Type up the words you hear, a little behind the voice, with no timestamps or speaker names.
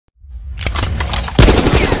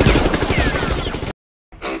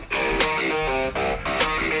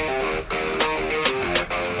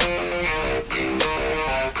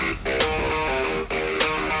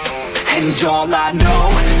all I know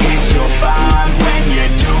is you're fine when you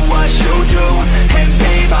do what you do. And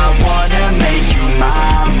babe, I wanna make you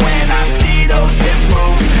mine. When I see those hips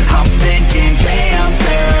move, I'm thinking, damn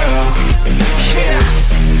girl, yeah,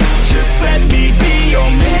 just let me be your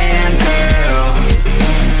man, girl.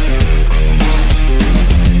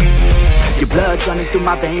 Your blood's running through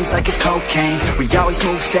my veins like it's cocaine. We always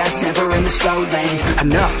move fast, never in the slow lane.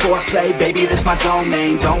 Enough foreplay, baby, this my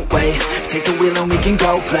domain. Don't wait, take the wheel and we can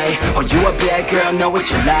go play. Oh, you a bad girl, know what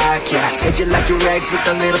you like, yeah. Said you like your eggs with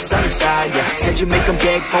a little sunny side, yeah. Said you make them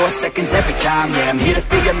beg for seconds every time, yeah. I'm here to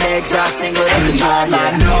feel your legs out, tingle in the night, yeah. All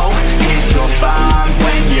I know is you're fine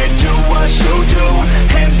when you do what you do.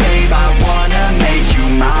 And babe, I wanna make you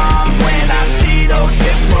mine. When I see those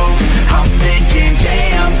hips move, I'm thinking,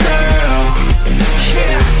 damn girl,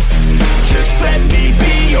 yeah, just let me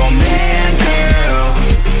be your man, girl.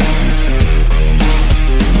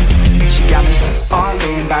 She got me all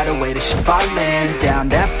in by the way that she fallin' down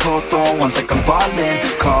that pole, throwing ones like I'm ballin'.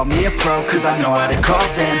 Call me a pro, cause I know how to call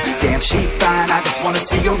them. Damn, she fine, I just wanna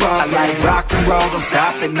see her all. I like rock and roll, don't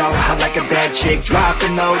stop it, no. I like a bad chick,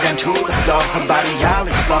 dropping low down to the floor. Her body, I'll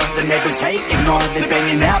explode, the neighbors hate, ignore. They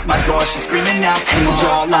banging out my door, she's screaming out, and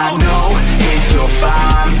all I know is you're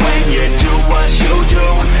fine when you do what you do.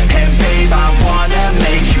 And babe, I wanna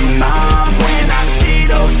make you mine. When I see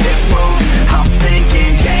those hips move, I'm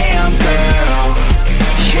thinking, damn girl,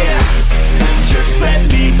 yeah, just let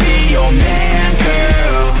me be your man,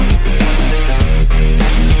 girl.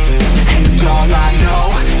 And all I know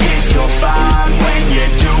is you're fine when you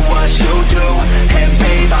do what you do. And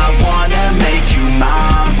babe, I wanna make you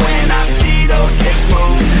mine. When I see those hips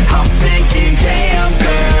move, I'm thinking, damn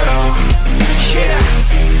girl, yeah,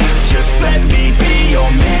 just let me be your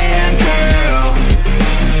man, girl.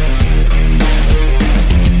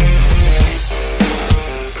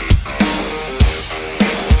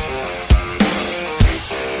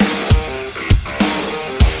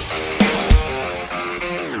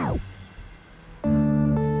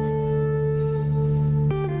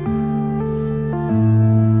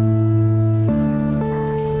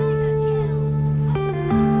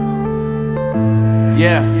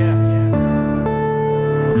 Yeah.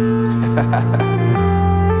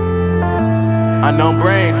 Unknown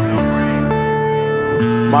Brain,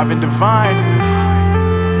 Marvin Divine.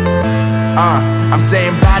 I'm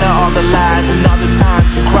saying bye to all the lies and all the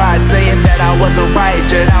times you cried, saying that I wasn't right,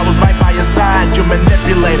 yet I was right by your side. You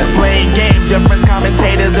manipulator, playing games, your friends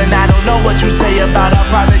commentators, and I don't know what you say about our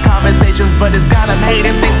private conversations, but it's got them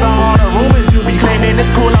hating. Thanks to all the rumors you be claiming.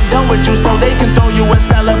 It's cool, I'm done with you, so they can throw you a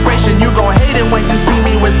celebration. You gon' hate it when you see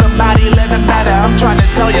me with somebody living better. I'm trying to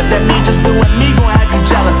tell you that me just doing me gon' have you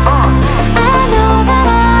jealous. I know that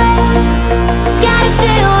I gotta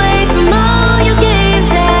stay away from all your games,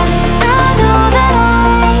 yeah. I know that I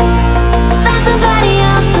found somebody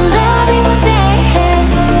else to love me one day, yeah.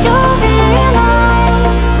 You'll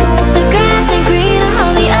realize the grass ain't greener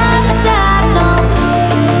on the other side, no.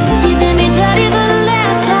 You did me dirty for the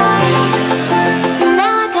last time, so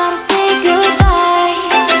now I gotta say goodbye.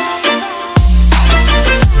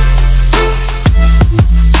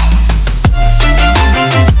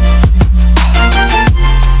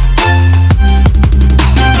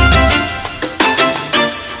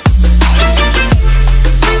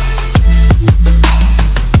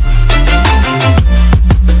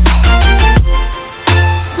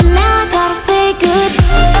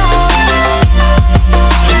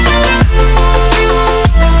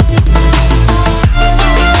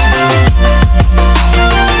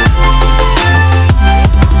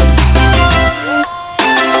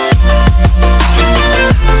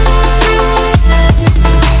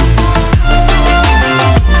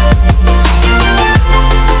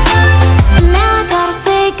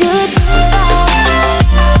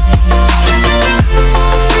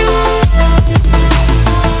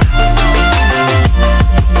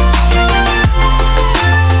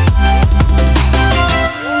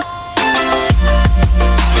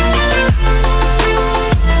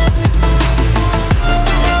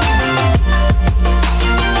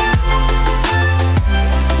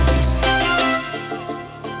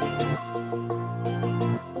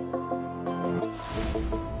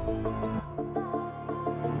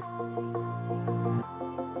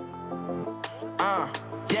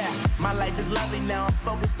 Yeah, my life is lovely now, I'm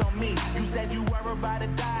focused on me. You said you were about to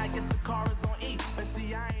die, I guess the car is on E. But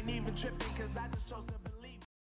see, I ain't even tripping, cause I just chose to